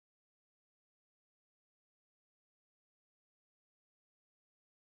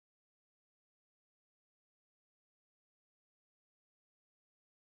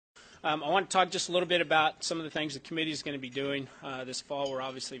I want to talk just a little bit about some of the things the committee is going to be doing this fall. We're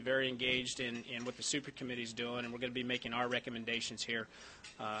obviously very engaged in what the super committee is doing, and we're going to be making our recommendations here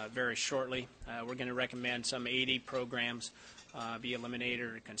very shortly. We're going to recommend some 80 programs be eliminated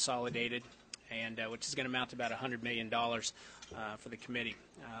or consolidated, and which is going to amount to about $100 million for the committee.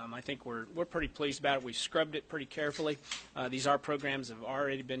 I think we're pretty pleased about it. We've scrubbed it pretty carefully. These are programs that have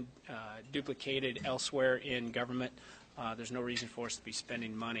already been duplicated elsewhere in government. There's no reason for us to be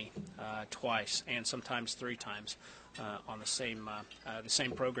spending money twice and sometimes 3 times on the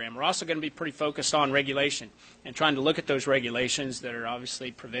same program. We're also going to be pretty focused on regulation and trying to look at those regulations that are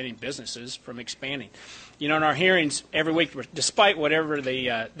obviously preventing businesses from expanding. You know, in our hearings every week, despite whatever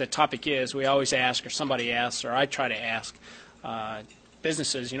the topic is, we always ask, or somebody asks, or I try to ask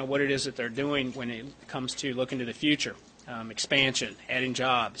businesses, you know, what it is that they're doing when it comes to looking to the future, expansion, adding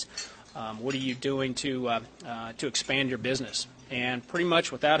jobs. What are you doing to expand your business? And pretty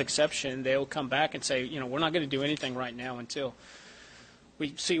much without exception, they'll come back and say, you know, we're not going to do anything right now until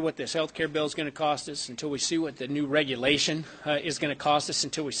we see what this health care bill is going to cost us, until we see what the new regulation is going to cost us,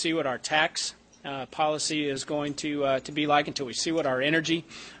 until we see what our tax policy is going to be like, until we see what our energy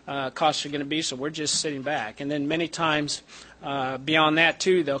costs are going to be. So we're just sitting back. And then many times beyond that,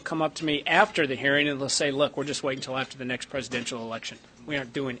 too, they'll come up to me after the hearing and they'll say, look, we're just waiting until after the next presidential election. We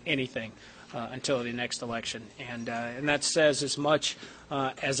aren't doing anything until the next election. And that says as much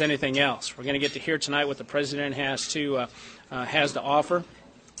as anything else. We're going to get to hear tonight what the president has to offer.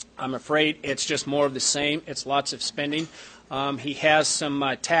 I'm afraid it's just more of the same. It's lots of spending. He has some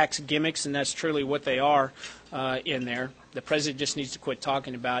tax gimmicks, and that's truly what they are in there. The president just needs to quit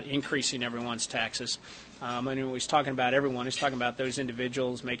talking about increasing everyone's taxes. And when he's talking about everyone, he's talking about those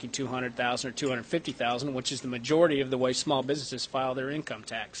individuals making $200,000 or $250,000, which is the majority of the way small businesses file their income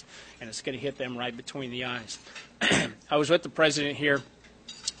tax, and it's going to hit them right between the eyes. I was with the president here.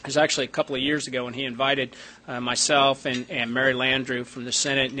 It was actually a couple of years ago when he invited myself and Mary Landrieu from the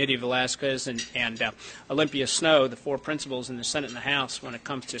Senate, Nydia Velasquez, and Olympia Snow, the 4 principals in the Senate and the House when it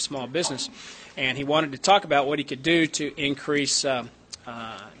comes to small business. And he wanted to talk about what he could do to increase job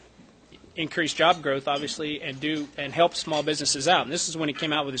growth, obviously, and help small businesses out. And this is when he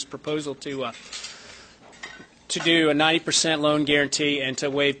came out with his proposal to do a 90% loan guarantee and to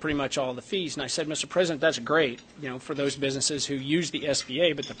waive pretty much all the fees. And I said, Mr. President, that's great, you know, for those businesses who use the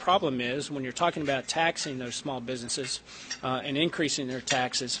SBA. But the problem is when you're talking about taxing those small businesses and increasing their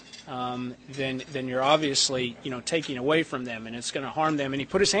taxes, then you're obviously, you know, taking away from them, and it's going to harm them. And he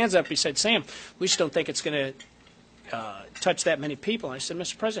put his hands up. He said, Sam, we just don't think it's going to touch that many people. And I said,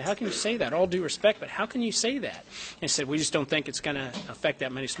 Mr. President, how can you say that? All due respect, but how can you say that? And he said, we just don't think it's going to affect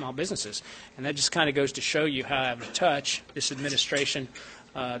that many small businesses. And that just kind of goes to show you how out of touch this administration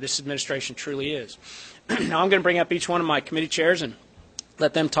truly is. Now I'm going to bring up each one of my committee chairs and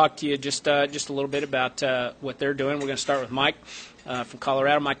let them talk to you just a little bit about what they're doing. We're going to start with Mike from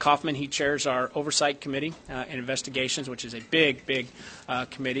Colorado. Mike Kaufman, he chairs our Oversight Committee and Investigations, which is a big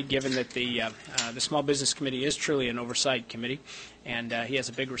committee, given that the Small Business Committee is truly an oversight committee, and he has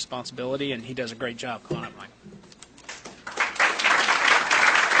a big responsibility, and he does a great job. Come on up, Mike.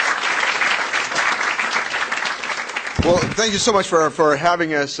 Well, thank you so much for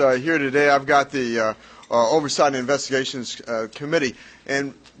having us here today. I've got the Oversight and Investigations Committee,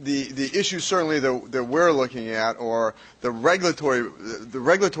 and the issues certainly that we're looking at are the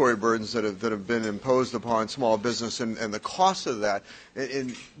regulatory burdens that have been imposed upon small business and the cost of that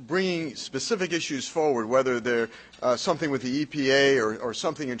in bringing specific issues forward, whether they're something with the EPA or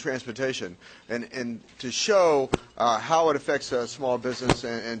something in transportation, and to show how it affects small business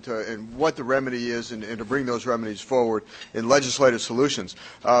and what the remedy is, and to bring those remedies forward in legislative solutions.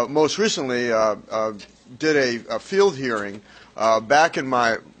 Most recently, did a field hearing back in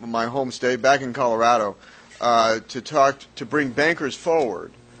my home state, back in Colorado, to bring bankers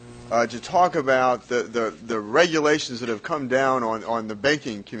forward to talk about the regulations that have come down on the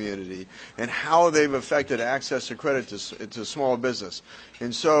banking community and how they've affected access to credit to small business.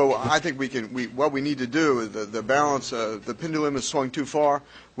 And so I think what we need to do, the balance, the pendulum has swung too far.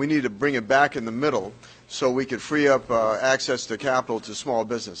 We need to bring it back in the middle so we could free up access to capital to small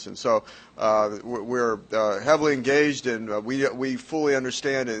business. And so we're heavily engaged, and we fully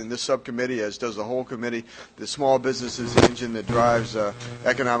understand in this subcommittee, as does the whole committee, that small business is the engine that drives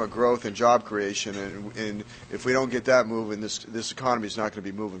economic growth and job creation. And if we don't get that moving, this economy is not going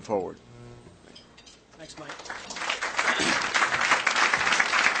to be moving forward. Thanks, Mike.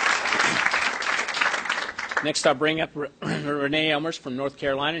 Next, I'll bring up Renee Elmers from North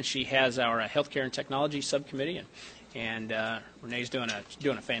Carolina, and she has our Healthcare and Technology Subcommittee, and Renee's doing a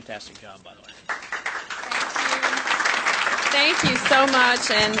fantastic job, by the way. Thank you so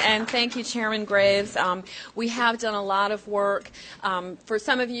much, and thank you, Chairman Graves. We have done a lot of work. For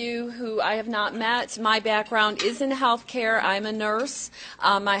some of you who I have not met, my background is in healthcare. I'm a nurse.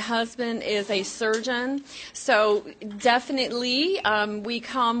 My husband is a surgeon. So definitely we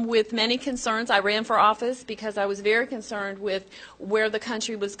come with many concerns. I ran for office because I was very concerned with where the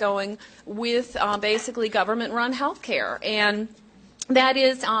country was going with basically government-run healthcare. And that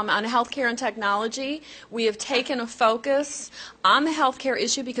is on healthcare and technology. We have taken a focus on the healthcare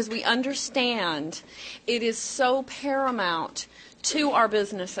issue because we understand it is so paramount to our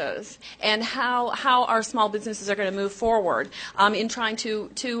businesses and how our small businesses are going to move forward in trying to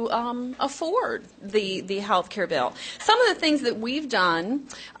afford the health care bill. Some of the things that we've done,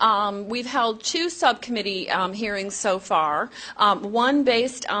 we've held 2 subcommittee hearings so far, one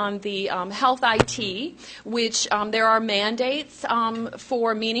based on the health IT, which there are mandates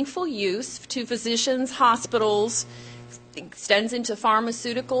for meaningful use to physicians, hospitals, extends into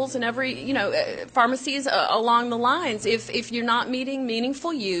pharmaceuticals and pharmacies along the lines. If you're not meeting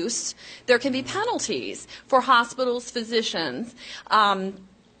meaningful use, there can be penalties for hospitals, physicians.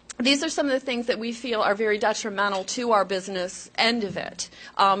 These are some of the things that we feel are very detrimental to our business end of it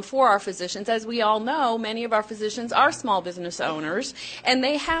for our physicians. As we all know, many of our physicians are small business owners, and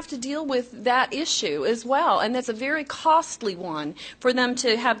they have to deal with that issue as well. And that's a very costly one for them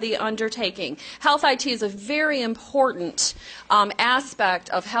to have the undertaking. Health IT is a very important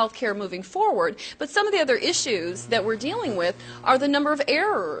aspect of healthcare moving forward. But some of the other issues that we're dealing with are the number of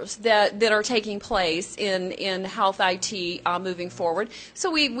errors that are taking place in health IT moving forward.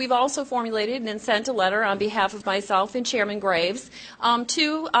 So we've also formulated and sent a letter on behalf of myself and Chairman Graves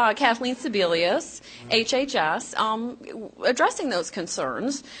to Kathleen Sebelius, HHS, addressing those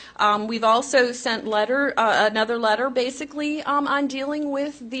concerns. We've also sent another letter basically on dealing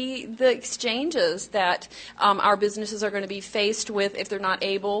with the exchanges that our businesses are going to be faced with if they're not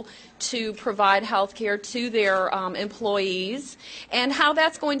able to provide health care to their employees, and how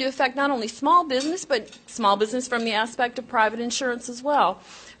that's going to affect not only small business, but small business from the aspect of private insurance as well.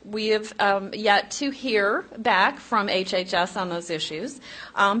 We have yet to hear back from HHS on those issues,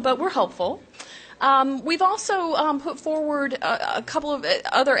 but we're hopeful. We've also put forward a couple of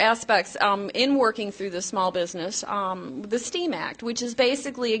other aspects in working through the small business, the STEAM Act, which is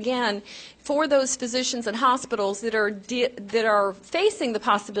basically, again, for those physicians and hospitals that are facing the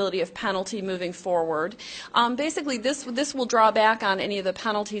possibility of penalty moving forward. Basically, this will draw back on any of the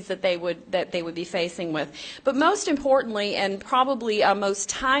penalties that they would be facing with. But most importantly, and probably most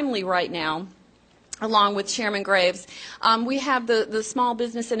timely right now, along with Chairman Graves, we have the Small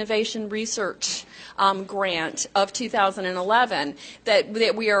Business Innovation Research grant of 2011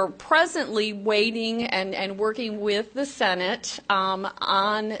 that we are presently waiting and working with the Senate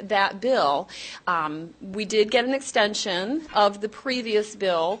on that bill. We did get an extension of the previous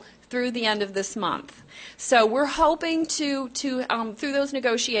bill through the end of this month. So we're hoping to through those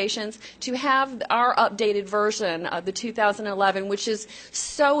negotiations, to have our updated version of the 2011, which is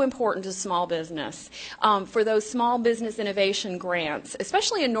so important to small business, for those small business innovation grants,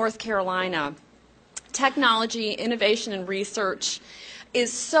 especially in North Carolina. Technology, innovation, and research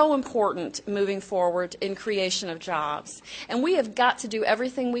is so important moving forward in creation of jobs. And we have got to do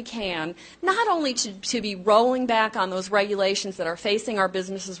everything we can, not only to be rolling back on those regulations that are facing our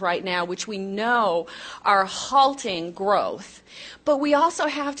businesses right now, which we know are halting growth, but we also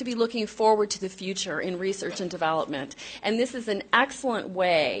have to be looking forward to the future in research and development. And this is an excellent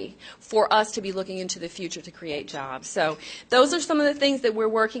way for us to be looking into the future to create jobs. So those are some of the things that we're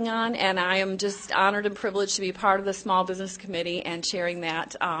working on, and I am just honored and privileged to be part of the Small Business Committee and chairing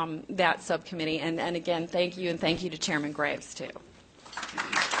that subcommittee. And again, thank you, and thank you to Chairman Graves, too.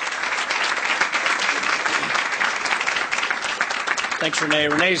 Thanks, Renee.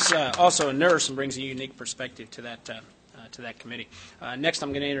 Renee's also a nurse and brings a unique perspective to that committee. Next,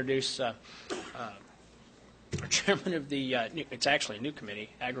 I'm going to introduce our chairman of the it's actually a new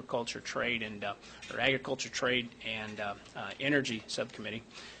committee, Agriculture, Trade, and Energy Subcommittee.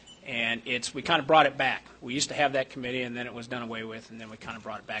 And we kind of brought it back. We used to have that committee, and then it was done away with, and then we kind of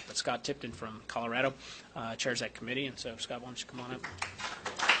brought it back. But Scott Tipton from Colorado chairs that committee, and so Scott, why don't you come on up?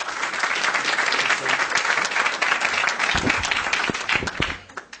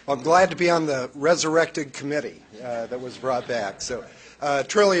 I'm glad to be on the resurrected committee that was brought back. So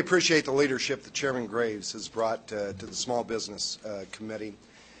truly appreciate the leadership that Chairman Graves has brought to the Small Business Committee.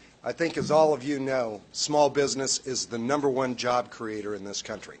 I think, as all of you know, small business is the #1 job creator in this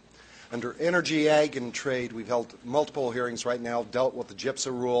country. Under Energy, Ag, and Trade, we've held multiple hearings right now, dealt with the GIPSA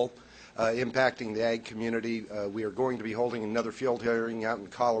rule, impacting the ag community. We are going to be holding another field hearing out in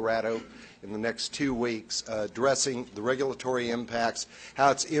Colorado in the next 2 weeks, addressing the regulatory impacts,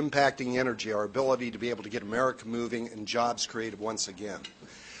 how it's impacting energy, our ability to be able to get America moving and jobs created once again.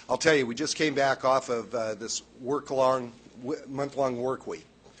 I'll tell you, we just came back off of this month-long work week,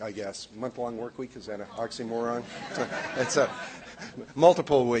 I guess. Month-long work week, is that an oxymoron? It's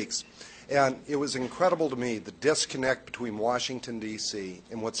multiple weeks. And it was incredible to me, the disconnect between Washington, D.C.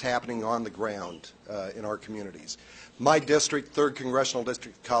 and what's happening on the ground in our communities. My district, 3rd Congressional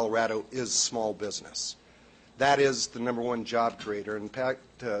District of Colorado, is small business. That is the #1 job creator. In fact,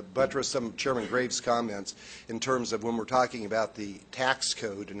 to buttress some of Chairman Graves' comments in terms of when we're talking about the tax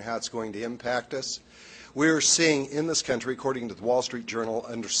code and how it's going to impact us, we're seeing in this country, according to the Wall Street Journal,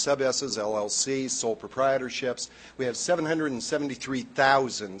 under sub-S's, LLCs, sole proprietorships, we have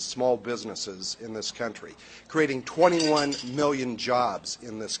 773,000 small businesses in this country, creating 21 million jobs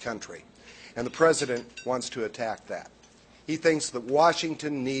in this country. And the President wants to attack that. He thinks that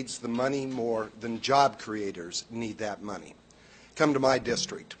Washington needs the money more than job creators need that money. Come to my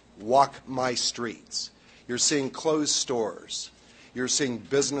district. Walk my streets. You're seeing closed stores. You're seeing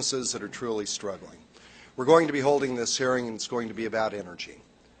businesses that are truly struggling. We're going to be holding this hearing, and it's going to be about energy.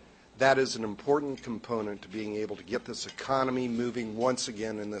 That is an important component to being able to get this economy moving once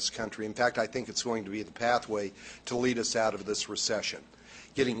again in this country. In fact, I think it's going to be the pathway to lead us out of this recession,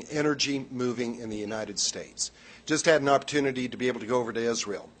 getting energy moving in the United States. Just had an opportunity to be able to go over to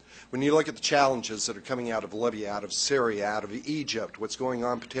Israel. When you look at the challenges that are coming out of Libya, out of Syria, out of Egypt, what's going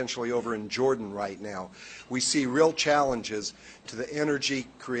on potentially over in Jordan right now, we see real challenges to the energy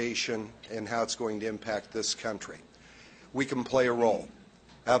creation and how it's going to impact this country. We can play a role.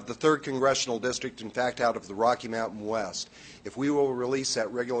 Out of the 3rd Congressional District, in fact, out of the Rocky Mountain West, if we will release that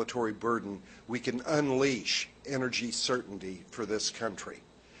regulatory burden, we can unleash energy certainty for this country.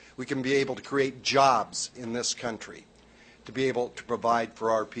 We can be able to create jobs in this country, to be able to provide for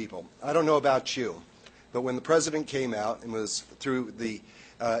our people. I don't know about you, but when the President came out and was through the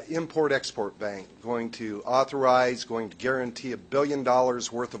Import-Export Bank going to authorize, going to guarantee $1 billion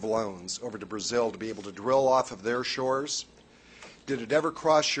worth of loans over to Brazil to be able to drill off of their shores, did it ever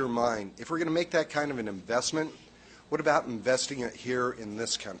cross your mind, if we're going to make that kind of an investment, what about investing it here in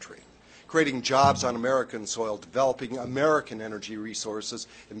this country? Creating jobs on American soil, developing American energy resources,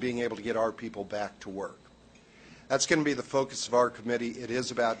 and being able to get our people back to work. That's going to be the focus of our committee. It is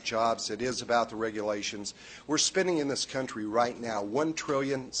about jobs. It is about the regulations. We're spending in this country right now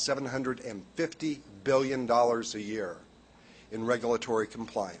 $1,750 billion a year in regulatory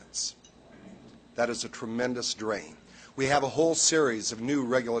compliance. That is a tremendous drain. We have a whole series of new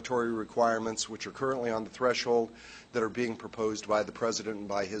regulatory requirements which are currently on the threshold that are being proposed by the President and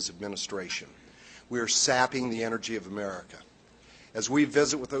by his administration. We are sapping the energy of America. As we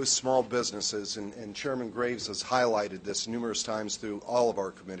visit with those small businesses, and Chairman Graves has highlighted this numerous times through all of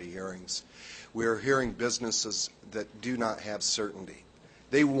our committee hearings, we are hearing businesses that do not have certainty.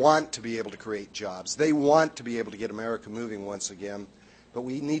 They want to be able to create jobs. They want to be able to get America moving once again, but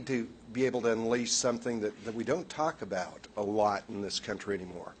we need to be able to unleash something that we don't talk about a lot in this country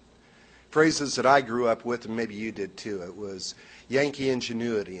anymore. Phrases that I grew up with, and maybe you did too, it was Yankee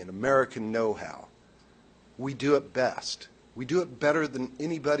ingenuity and American know-how. We do it best. We do it better than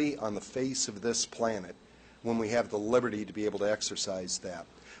anybody on the face of this planet when we have the liberty to be able to exercise that.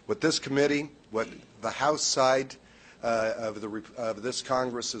 What this committee, what the House side of this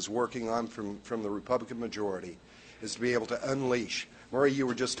Congress is working on from the Republican majority is to be able to unleash. Murray, you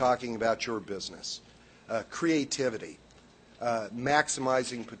were just talking about your business. Creativity,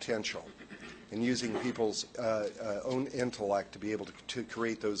 maximizing potential, and using people's own intellect to be able to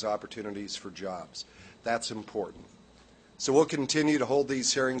create those opportunities for jobs. That's important. So we'll continue to hold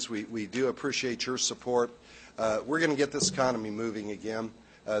these hearings. We do appreciate your support. We're going to get this economy moving again.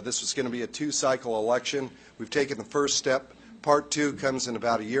 This was going to be a 2-cycle election. We've taken the first step. Part 2 comes in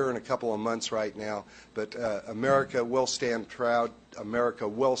about a year and a couple of months right now. But America will stand proud. America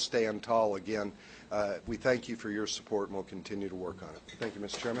will stand tall again. We thank you for your support, and we'll continue to work on it. Thank you,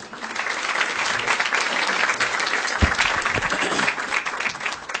 Mr. Chairman.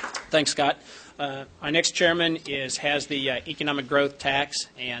 Thanks, Scott. Our next chairman has the Economic Growth, Tax,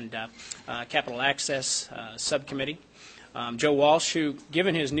 and Capital Access Subcommittee. Joe Walsh, who,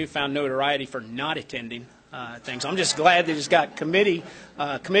 given his newfound notoriety for not attending things, I'm just glad that he's got committee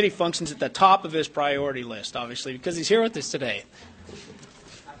functions at the top of his priority list, obviously, because he's here with us today.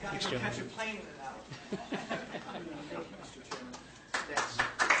 Thanks, Joe.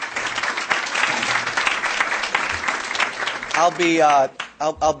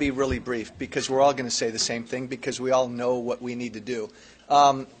 I'll be really brief because we're all going to say the same thing because we all know what we need to do.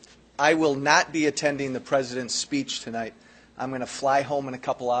 I will not be attending the President's speech tonight. I'm going to fly home in a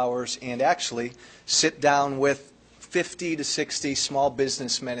couple hours and actually sit down with 50 to 60 small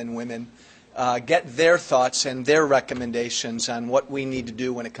businessmen and women, get their thoughts and their recommendations on what we need to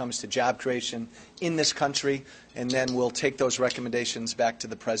do when it comes to job creation in this country, and then we'll take those recommendations back to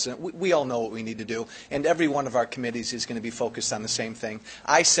the President. We all know what we need to do, and every one of our committees is going to be focused on the same thing.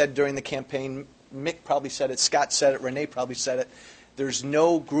 I said during the campaign, Mick probably said it, Scott said it, Renee probably said it, there's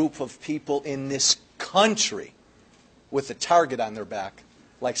no group of people in this country with a target on their back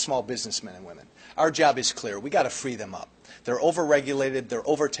like small businessmen and women. Our job is clear. We've got to free them up. They're overregulated, they're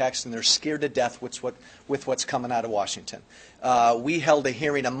overtaxed, and they're scared to death with what's coming out of Washington. We held a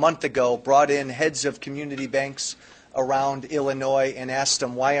hearing a month ago, brought in heads of community banks around Illinois and asked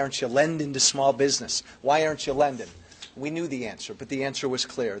them, why aren't you lending to small business? Why aren't you lending? We knew the answer, but the answer was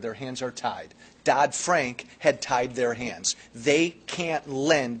clear. Their hands are tied. Dodd-Frank had tied their hands. They can't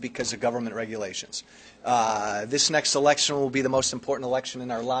lend because of government regulations. This next election will be the most important election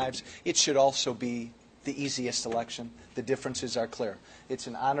in our lives. It should also be the easiest election. The differences are clear. It's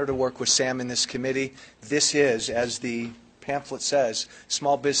an honor to work with Sam in this committee. This is, as the pamphlet says,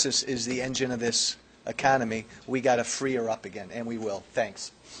 small business is the engine of this economy. We got to free her up again, and we will.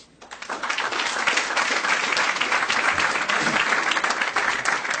 Thanks.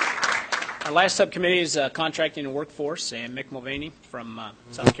 Our last subcommittee is Contracting and Workforce, and Mick Mulvaney from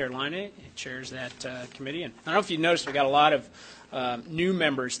South Carolina chairs that committee. And I don't know if you noticed, we got a lot of new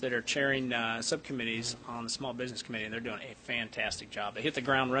members that are chairing subcommittees on the Small Business Committee, and they're doing a fantastic job. They hit the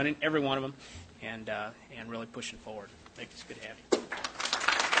ground running, every one of them, and really pushing forward. Mick, it's good to have you.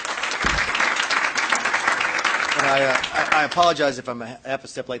 And I apologize if I'm half a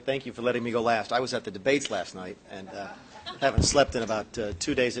step late. Thank you for letting me go last. I was at the debates last night and haven't slept in about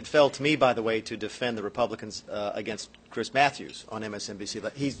 2 days. It fell to me, by the way, to defend the Republicans against Chris Matthews on MSNBC.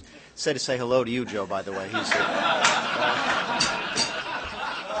 But he said to say hello to you, Joe, by the way. He said,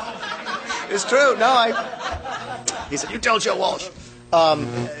 it's true. No, he said, you tell Joe Walsh.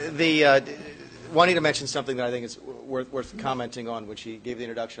 Wanting to mention something that I think is worth commenting on, which he gave the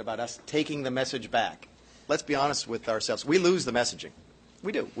introduction about us taking the message back. Let's be honest with ourselves. We lose the messaging.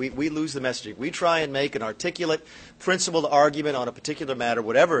 We do. We lose the messaging. We try and make an articulate, principled argument on a particular matter,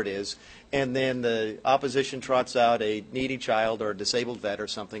 whatever it is, and then the opposition trots out a needy child or a disabled vet or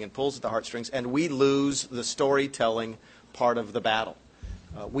something and pulls at the heartstrings, and we lose the storytelling part of the battle.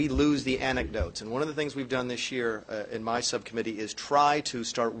 We lose the anecdotes. And one of the things we've done this year in my subcommittee is try to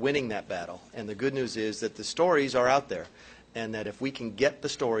start winning that battle. And the good news is that the stories are out there, and that if we can get the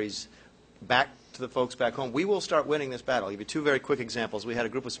stories back to the folks back home, we will start winning this battle. I'll give you two very quick examples. We had a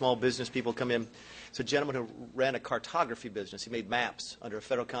group of small business people come in. It's a gentleman who ran a cartography business. He made maps under a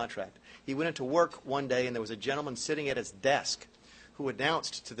federal contract. He went into work one day, and there was a gentleman sitting at his desk who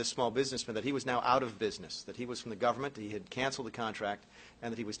announced to this small businessman that he was now out of business, that he was from the government, that he had canceled the contract,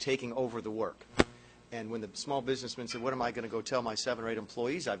 and that he was taking over the work. And when the small businessman said, what am I going to go tell my 7 or 8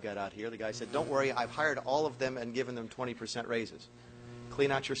 employees I've got out here, the guy said, don't worry, I've hired all of them and given them 20% raises.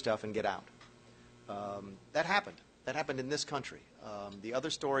 Clean out your stuff and get out. That happened. That happened in this country. The other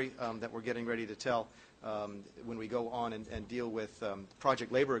story that we're getting ready to tell when we go on and deal with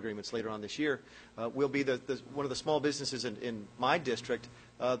project labor agreements later on this year will be one of the small businesses in my district.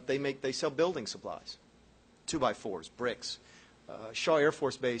 They sell building supplies, 2x4s, bricks. Shaw Air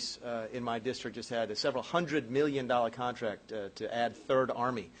Force Base in my district just had a several $100 million contract to add 3rd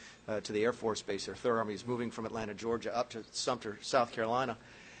Army to the Air Force Base. Their 3rd Army is moving from Atlanta, Georgia, up to Sumter, South Carolina.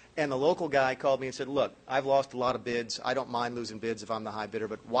 And the local guy called me and said, look, I've lost a lot of bids. I don't mind losing bids if I'm the high bidder,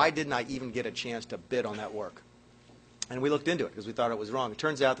 but why didn't I even get a chance to bid on that work? And we looked into it because we thought it was wrong. It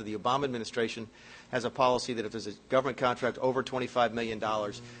turns out that the Obama administration has a policy that if there's a government contract over $25 million,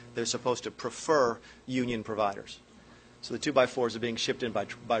 they're supposed to prefer union providers. So the 2x4s are being shipped in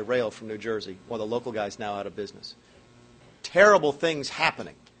by rail from New Jersey, while the local guy's now out of business. Terrible things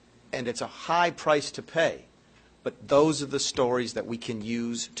happening, and it's a high price to pay. But those are the stories that we can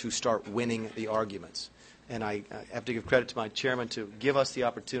use to start winning the arguments. And I have to give credit to my chairman to give us the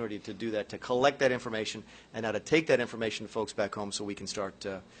opportunity to do that, to collect that information, and now to take that information to folks back home so we can start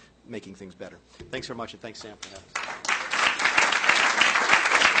making things better. Thanks very much, and thanks, Sam, for having us.